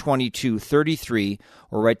 1-888-646-2233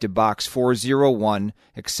 or write to Box 401,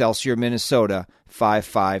 Excelsior, Minnesota,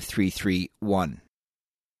 55331.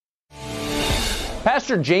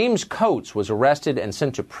 Pastor James Coates was arrested and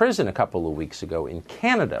sent to prison a couple of weeks ago in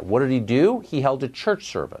Canada. What did he do? He held a church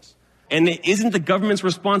service. And it isn't the government's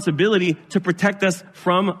responsibility to protect us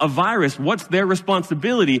from a virus. What's their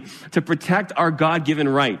responsibility? To protect our God-given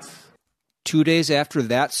rights. 2 days after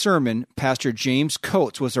that sermon, Pastor James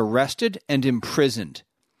Coates was arrested and imprisoned.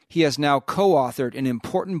 He has now co-authored an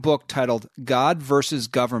important book titled God versus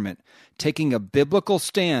Government, taking a biblical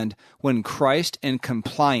stand when Christ and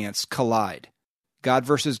compliance collide. God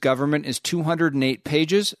versus Government is 208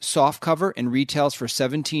 pages, softcover, and retails for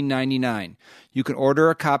 $17.99. You can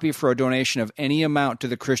order a copy for a donation of any amount to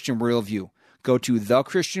The Christian Worldview. Go to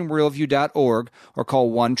thechristianworldview.org or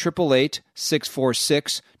call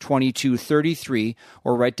 1-888-646-2233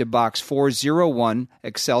 or write to Box 401,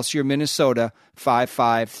 Excelsior, Minnesota,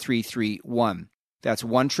 55331. That's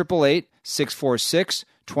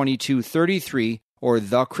 1-888-646-2233 or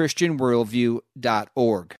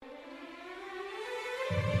thechristianworldview.org.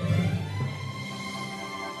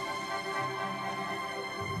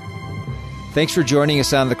 Thanks for joining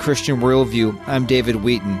us on The Christian Worldview. I'm David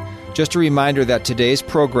Wheaton. Just a reminder that today's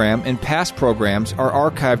program and past programs are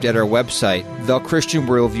archived at our website,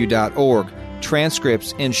 thechristianworldview.org.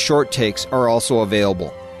 Transcripts and short takes are also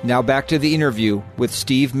available. Now back to the interview with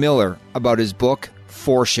Steve Miller about his book,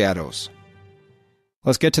 Foreshadows.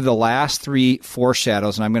 Let's get to the last three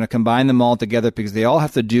foreshadows, and I'm going to combine them all together because they all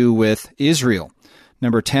have to do with Israel.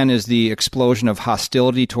 Number 10 is the explosion of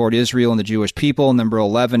hostility toward Israel and the Jewish people. Number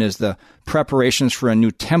 11 is the preparations for a new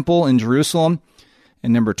temple in Jerusalem.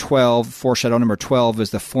 And number 12, foreshadow number 12, is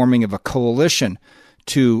the forming of a coalition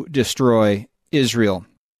to destroy Israel.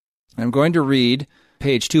 I'm going to read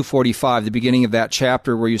page 245, the beginning of that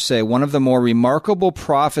chapter, where you say, one of the more remarkable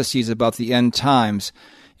prophecies about the end times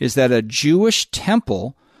is that a Jewish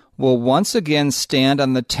temple will once again stand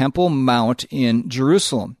on the Temple Mount in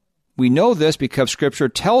Jerusalem. We know this because Scripture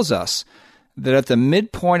tells us that at the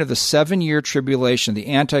midpoint of the 7-year tribulation,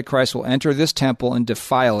 the Antichrist will enter this temple and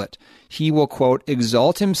defile it. He will, quote,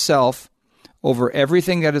 exalt himself over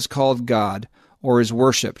everything that is called God or is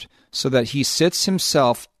worshipped, so that he sits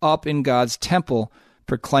himself up in God's temple,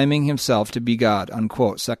 proclaiming himself to be God,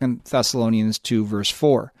 unquote. 2 Thessalonians 2, verse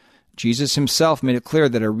 4. Jesus himself made it clear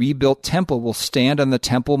that a rebuilt temple will stand on the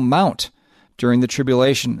Temple Mount during the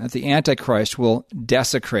tribulation, that the Antichrist will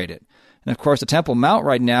desecrate it. And of course, the Temple Mount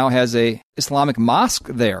right now has a Islamic mosque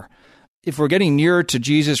there. If we're getting nearer to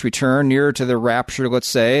Jesus' return, nearer to the rapture, let's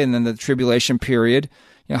say, and then the tribulation period,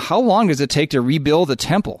 how long does it take to rebuild a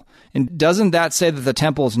temple? And doesn't that say that the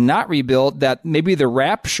temple is not rebuilt, that maybe the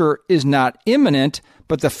rapture is not imminent?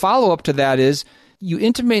 But the follow-up to that is, you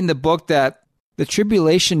intimate in the book that the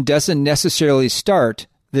tribulation doesn't necessarily start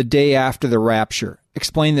the day after the rapture.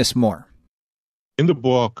 Explain this more. In the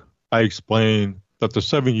book, I explain that the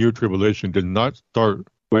 7-year tribulation did not start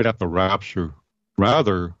right at the rapture.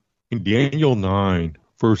 Rather, in Daniel 9,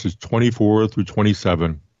 verses 24 through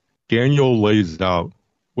 27, Daniel lays out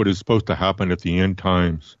what is supposed to happen at the end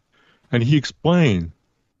times. And he explained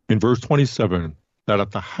in verse 27 that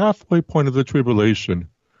at the halfway point of the tribulation,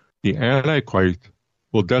 the Antichrist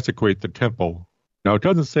will desecrate the temple. Now, it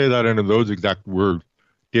doesn't say that in those exact words.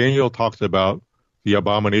 Daniel talks about the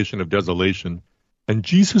abomination of desolation. And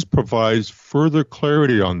Jesus provides further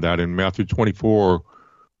clarity on that in Matthew 24,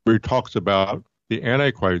 where he talks about the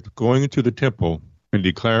Antichrist going into the temple and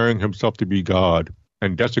declaring himself to be God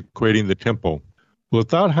and desecrating the temple. Well, if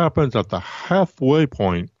that happens at the halfway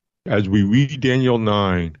point, as we read Daniel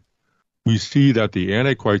 9, we see that the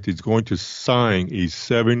Antichrist is going to sign a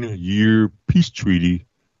 7-year peace treaty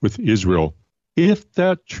with Israel. If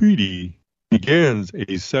that treaty begins a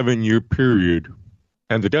 7-year period,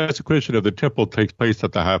 and the desecration of the temple takes place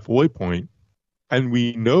at the halfway point, and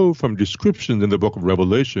we know from descriptions in the book of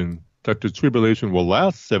Revelation that the tribulation will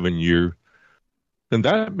last 7 years, then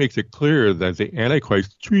that makes it clear that the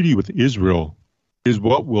Antichrist treaty with Israel is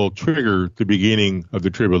what will trigger the beginning of the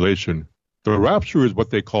tribulation. The rapture is what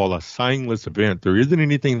they call a signless event. There isn't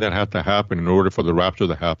anything that has to happen in order for the rapture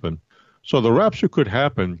to happen. So the rapture could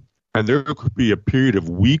happen, and there could be a period of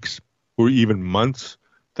weeks or even months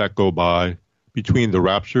that go by between the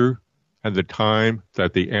rapture and the time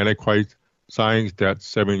that the Antichrist signs that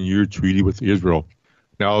 7-year treaty with Israel.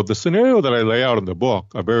 Now, the scenario that I lay out in the book,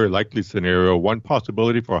 a very likely scenario, one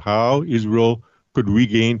possibility for how Israel could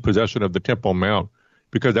regain possession of the Temple Mount.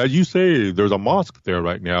 Because as you say, there's a mosque there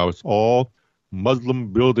right now. It's all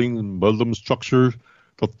Muslim buildings, Muslim structures,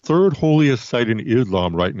 the third holiest site in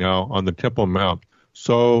Islam right now on the Temple Mount.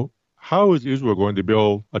 So how is Israel going to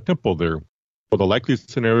build a temple there? Well, the likely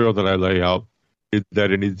scenario that I lay out is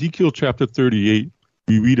that in Ezekiel chapter 38,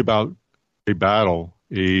 we read about a battle,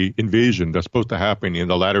 a invasion that's supposed to happen in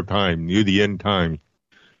the latter time, near the end time.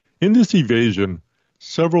 In this invasion,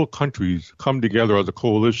 several countries come together as a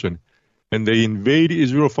coalition, and they invade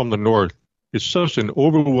Israel from the north. It's such an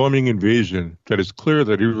overwhelming invasion that it's clear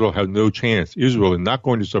that Israel has no chance. Israel is not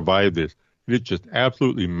going to survive this. It is just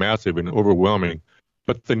absolutely massive and overwhelming.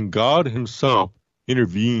 But then God himself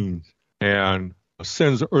intervenes and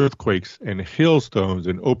sends earthquakes and hailstones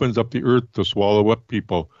and opens up the earth to swallow up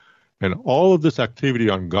people. And all of this activity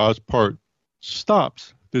on God's part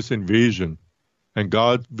stops this invasion. And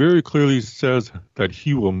God very clearly says that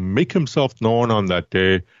he will make himself known on that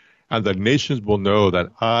day, and the nations will know that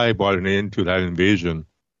I brought an end to that invasion.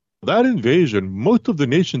 That invasion, most of the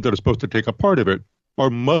nations that are supposed to take a part of it are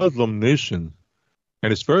Muslim nations.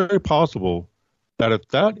 And it's very possible that if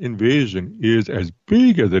that invasion is as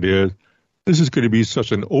big as it is, this is going to be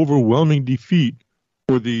such an overwhelming defeat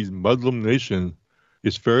for these Muslim nations.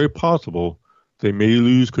 It's very possible they may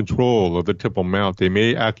lose control of the Temple Mount. They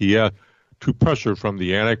may acquiesce to pressure from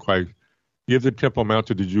the Antichrist, give the Temple Mount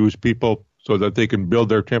to the Jewish people so that they can build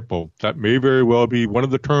their temple. That may very well be one of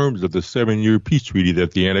the terms of the 7-year peace treaty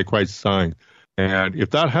that the Antichrist signed. And if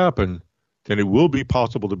that happens, then it will be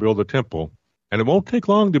possible to build a temple. And it won't take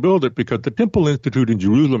long to build it because the Temple Institute in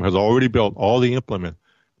Jerusalem has already built all the implements.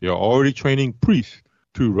 They are already training priests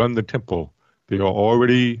to run the temple. They are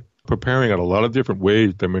already preparing in a lot of different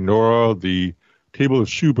ways. The menorah, the table of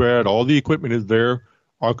shewbread, all the equipment is there.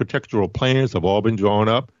 Architectural plans have all been drawn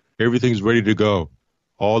up. Everything's ready to go.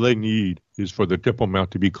 All they need is for the Temple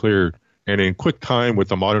Mount to be cleared. And in quick time with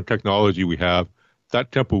the modern technology we have,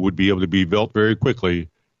 that temple would be able to be built very quickly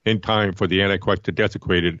in time for the Antichrist to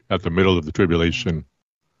desecrate it at the middle of the tribulation.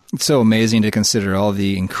 It's so amazing to consider all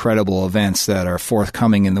the incredible events that are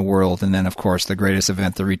forthcoming in the world. And then, of course, the greatest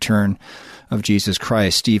event, the return of Jesus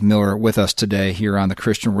Christ. Steve Miller with us today here on the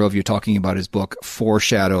Christian Worldview, talking about his book,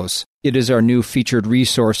 Foreshadows. It is our new featured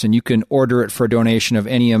resource, and you can order it for a donation of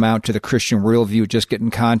any amount to the Christian Worldview. Just get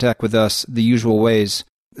in contact with us the usual ways.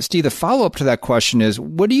 Steve, the follow-up to that question is,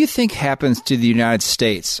 what do you think happens to the United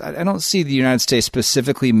States? I don't see the United States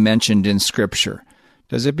specifically mentioned in Scripture.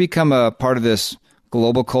 Does it become a part of this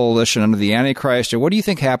global coalition under the Antichrist, or what do you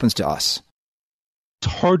think happens to us?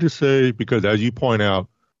 It's hard to say because, as you point out,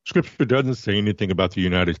 Scripture doesn't say anything about the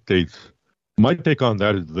United States. My take on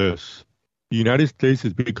that is this. The United States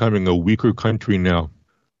is becoming a weaker country now.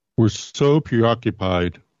 We're so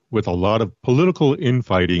preoccupied with a lot of political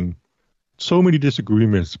infighting, so many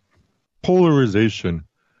disagreements, polarization.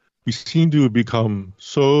 We seem to have become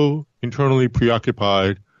so internally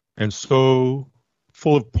preoccupied and so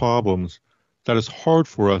full of problems that it's hard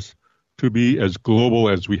for us to be as global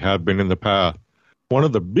as we have been in the past. One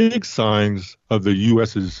of the big signs of the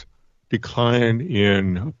U.S.'s decline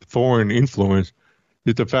in foreign influence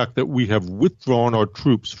is the fact that we have withdrawn our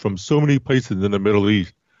troops from so many places in the Middle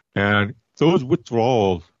East. And those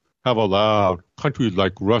withdrawals have allowed countries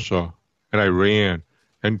like Russia and Iran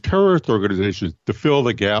and terrorist organizations to fill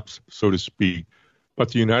the gaps, so to speak.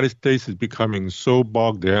 But the United States is becoming so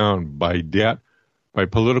bogged down by debt, by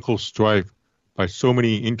political strife, by so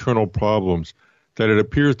many internal problems, that it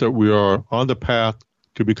appears that we are on the path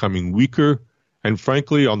to becoming weaker, and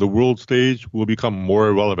frankly, on the world stage, will become more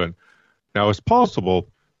irrelevant. Now, it's possible,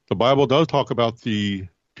 the Bible does talk about the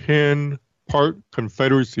 10-part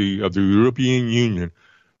confederacy of the European Union.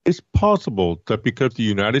 It's possible that because the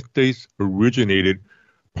United States originated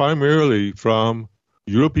primarily from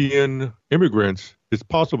European immigrants, it's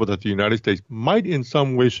possible that the United States might in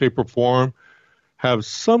some way, shape, or form have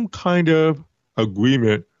some kind of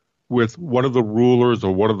agreement with one of the rulers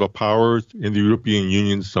or one of the powers in the European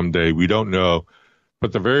Union someday. We don't know.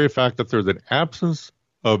 But the very fact that there's an absence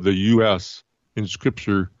of the U.S. in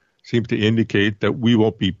Scripture seems to indicate that we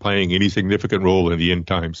won't be playing any significant role in the end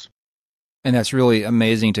times. And that's really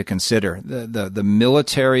amazing to consider. The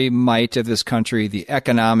military might of this country, the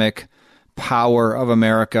economic power of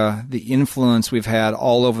America, the influence we've had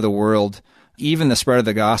all over the world, even the spread of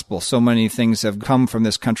the gospel. So many things have come from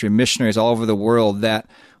this country, missionaries all over the world, that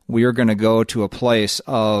we are going to go to a place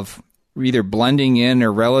of either blending in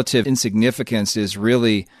or relative insignificance is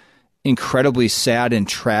really incredibly sad and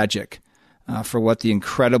tragic for what the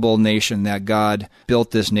incredible nation that God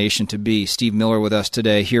built this nation to be. Steve Miller with us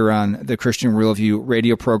today here on the Christian Worldview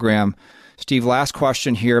radio program. Steve, last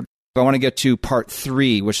question here. I want to get to part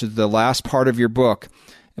 3, which is the last part of your book,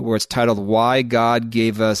 where it's titled, Why God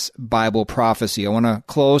Gave Us Bible Prophecy. I want to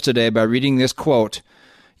close today by reading this quote.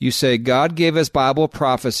 You say, God gave us Bible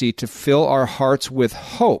prophecy to fill our hearts with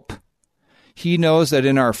hope. He knows that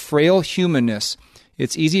in our frail humanness,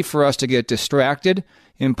 it's easy for us to get distracted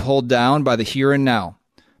and pulled down by the here and now.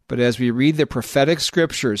 But as we read the prophetic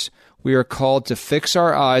scriptures, we are called to fix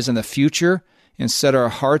our eyes on the future and set our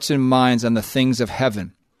hearts and minds on the things of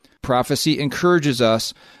heaven. Prophecy encourages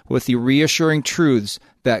us with the reassuring truths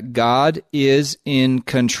that God is in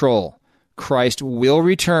control. Christ will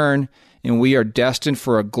return, and we are destined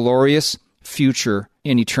for a glorious future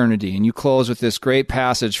in eternity. And you close with this great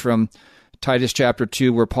passage from Titus chapter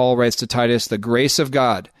 2, where Paul writes to Titus, the grace of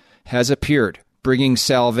God has appeared, bringing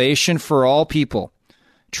salvation for all people,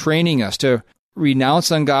 training us to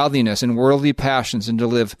renounce ungodliness and worldly passions and to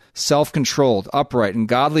live self-controlled, upright, and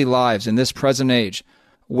godly lives in this present age,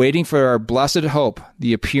 waiting for our blessed hope,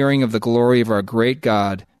 the appearing of the glory of our great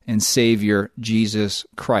God and Savior, Jesus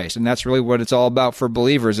Christ. And that's really what it's all about for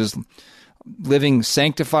believers, is living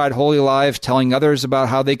sanctified, holy lives, telling others about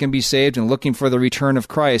how they can be saved and looking for the return of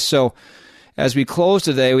Christ. So as we close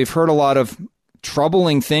today, we've heard a lot of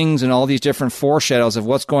troubling things and all these different foreshadows of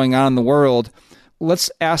what's going on in the world. Let's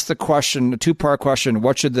ask the question, a two-part question.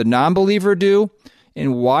 What should the non-believer do?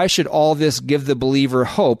 And why should all this give the believer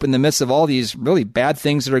hope in the midst of all these really bad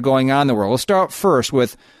things that are going on in the world? We'll start first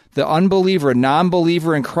with the unbeliever,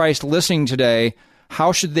 non-believer in Christ listening today.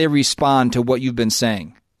 How should they respond to what you've been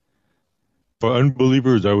saying? For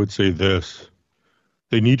unbelievers, I would say this.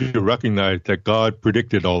 They need to recognize that God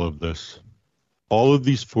predicted all of this. All of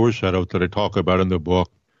these foreshadows that I talk about in the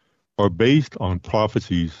book are based on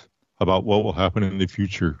prophecies about what will happen in the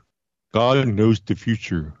future. God knows the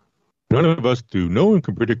future. None of us do. No one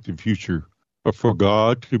can predict the future. But for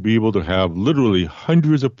God to be able to have literally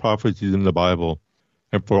hundreds of prophecies in the Bible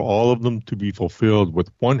and for all of them to be fulfilled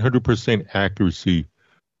with 100% accuracy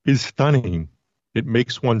is stunning. It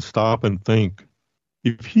makes one stop and think,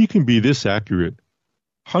 if he can be this accurate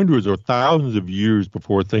hundreds or thousands of years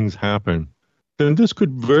before things happen, then this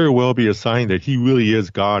could very well be a sign that he really is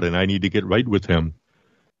God and I need to get right with him.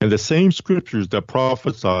 And the same scriptures that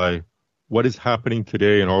prophesy what is happening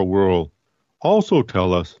today in our world also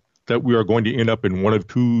tell us that we are going to end up in one of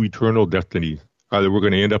two eternal destinies. Either we're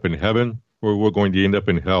going to end up in heaven or we're going to end up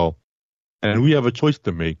in hell. And we have a choice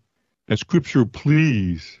to make. And Scripture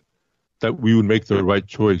pleads that we would make the right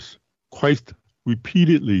choice. Christ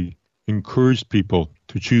repeatedly encouraged people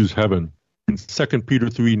to choose heaven. In 2 Peter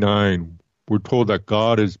 3:9, we're told that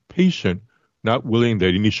God is patient, not willing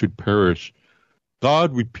that any should perish.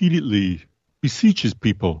 God repeatedly beseeches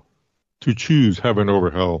people to choose heaven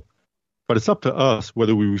over hell. But it's up to us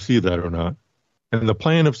whether we receive that or not. And the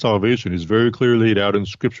plan of salvation is very clearly laid out in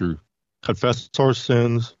Scripture. Confess our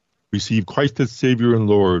sins, receive Christ as Savior and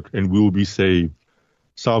Lord, and we will be saved.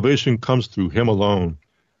 Salvation comes through Him alone.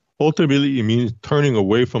 Ultimately, it means turning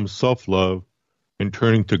away from self-love and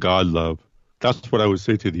turning to God-love. That's what I would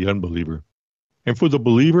say to the unbeliever. And for the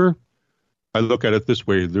believer, I look at it this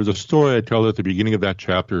way. There's a story I tell at the beginning of that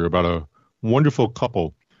chapter about a wonderful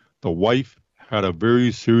couple. The wife had a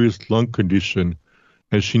very serious lung condition,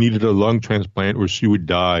 and she needed a lung transplant or she would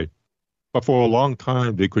die. But for a long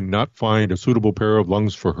time, they could not find a suitable pair of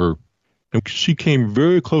lungs for her. And she came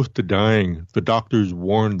very close to dying. The doctors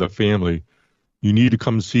warned the family, you need to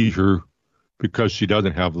come see her because she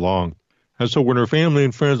doesn't have long. And so when her family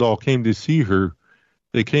and friends all came to see her,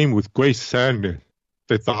 they came with great sadness.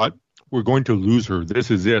 They thought, we're going to lose her.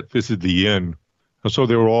 This is it. This is the end. And so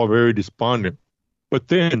they were all very despondent. But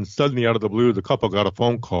then, suddenly out of the blue, the couple got a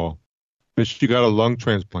phone call, and she got a lung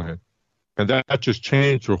transplant. And that just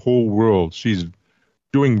changed her whole world. She's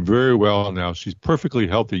doing very well now. She's perfectly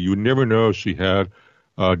healthy. You would never know she had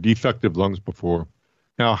defective lungs before.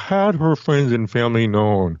 Now, had her friends and family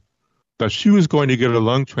known that she was going to get a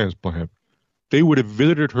lung transplant, they would have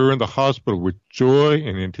visited her in the hospital with joy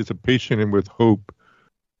and anticipation and with hope.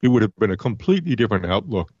 It would have been a completely different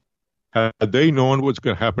outlook. Had they known what's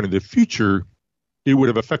going to happen in the future, it would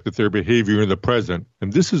have affected their behavior in the present.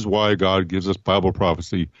 And this is why God gives us Bible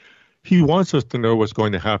prophecy. He wants us to know what's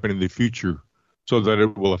going to happen in the future so that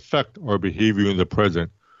it will affect our behavior in the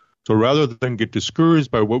present. So rather than get discouraged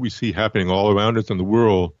by what we see happening all around us in the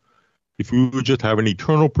world, if we would just have an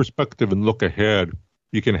eternal perspective and look ahead,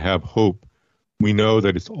 we can have hope. We know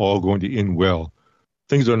that it's all going to end well.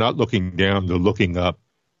 Things are not looking down, they're looking up.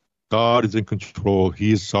 God is in control.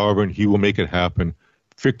 He is sovereign. He will make it happen.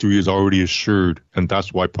 Victory is already assured, and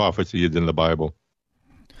that's why prophecy is in the Bible.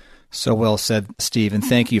 So well said, Steve, and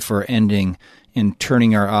thank you for ending in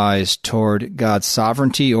turning our eyes toward God's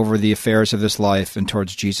sovereignty over the affairs of this life and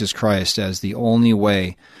towards Jesus Christ as the only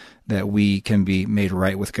way that we can be made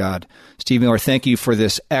right with God. Steve Miller, thank you for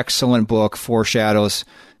this excellent book, Foreshadows.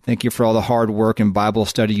 Thank you for all the hard work and Bible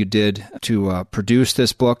study you did to produce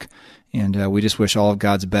this book, and we just wish all of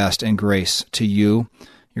God's best and grace to you,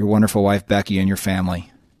 your wonderful wife, Becky, and your family.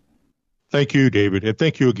 Thank you, David, and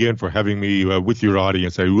thank you again for having me with your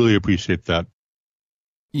audience. I really appreciate that.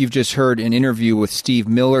 You've just heard an interview with Steve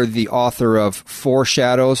Miller, the author of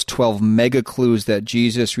Foreshadows, 12 Mega Clues that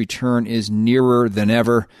Jesus' return is nearer than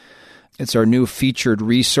ever. It's our new featured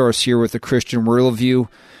resource here with the Christian Worldview.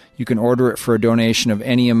 You can order it for a donation of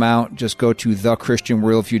any amount. Just go to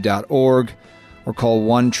thechristianworldview.org or call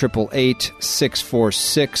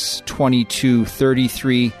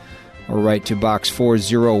 1-888-646-2233 or write to Box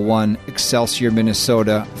 401, Excelsior,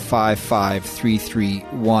 Minnesota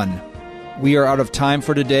 55331. We are out of time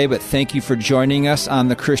for today, but thank you for joining us on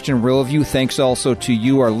the Christian Worldview. Thanks also to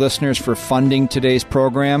you, our listeners, for funding today's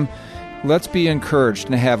program. Let's be encouraged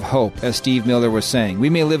and have hope, as Steve Miller was saying. We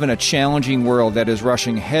may live in a challenging world that is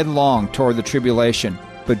rushing headlong toward the tribulation,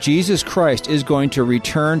 but Jesus Christ is going to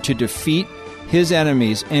return to defeat His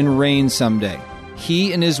enemies and reign someday.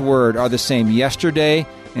 He and His Word are the same yesterday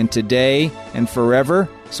and today and forever.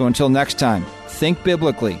 So until next time, think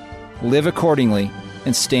biblically, live accordingly,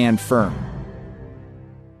 and stand firm.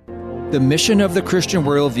 The mission of the Christian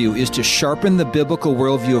Worldview is to sharpen the biblical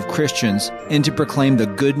worldview of Christians and to proclaim the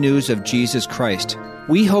good news of Jesus Christ.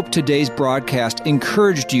 We hope today's broadcast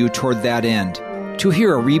encouraged you toward that end. To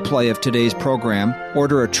hear a replay of today's program,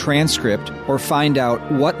 order a transcript, or find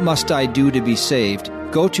out what must I do to be saved,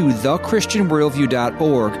 go to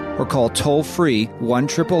thechristianworldview.org or call toll-free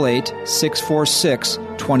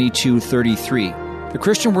 1-888-646-2233. The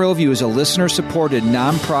Christian Worldview is a listener-supported,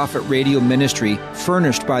 nonprofit radio ministry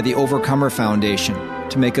furnished by the Overcomer Foundation.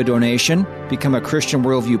 To make a donation, become a Christian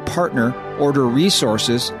Worldview partner, order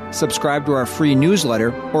resources, subscribe to our free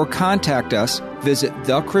newsletter, or contact us, visit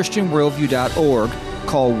thechristianworldview.org,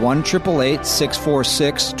 call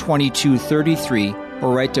 1-888-646-2233,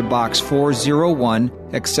 or write to Box 401,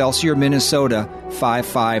 Excelsior, Minnesota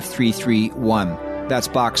 55331. That's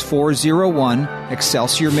Box 401,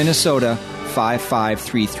 Excelsior, Minnesota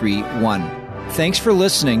 55331. Thanks for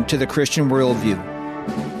listening to the Christian Worldview.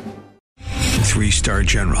 3-star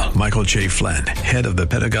general Michael J. Flynn, head of the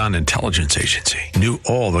Pentagon Intelligence Agency, knew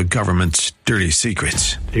all the government's dirty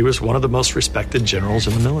secrets. He was one of the most respected generals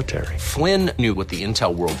in the military. Flynn knew what the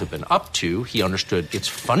intel world had been up to. He understood its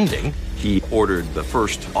funding. He ordered the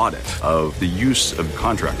first audit of the use of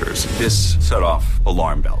contractors. This set off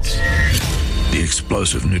alarm bells. The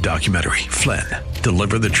explosive new documentary, Flynn,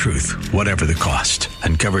 Deliver the Truth, Whatever the Cost,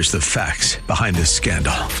 uncovers the facts behind this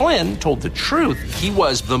scandal. Flynn told the truth. He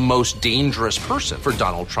was the most dangerous person for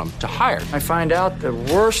Donald Trump to hire. I find out the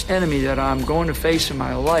worst enemy that I'm going to face in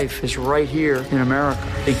my life is right here in America.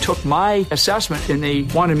 They took my assessment and they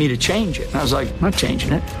wanted me to change it. And I was like, I'm not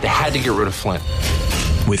changing it. They had to get rid of Flynn.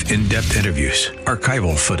 With in-depth interviews,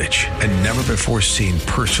 archival footage, and never-before-seen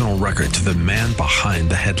personal records of the man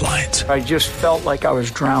behind the headlines. I just felt like I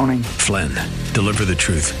was drowning. Flynn, Deliver the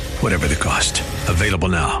Truth, Whatever the Cost. Available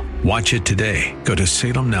now. Watch it today. Go to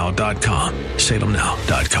salemnow.com.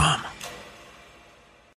 salemnow.com.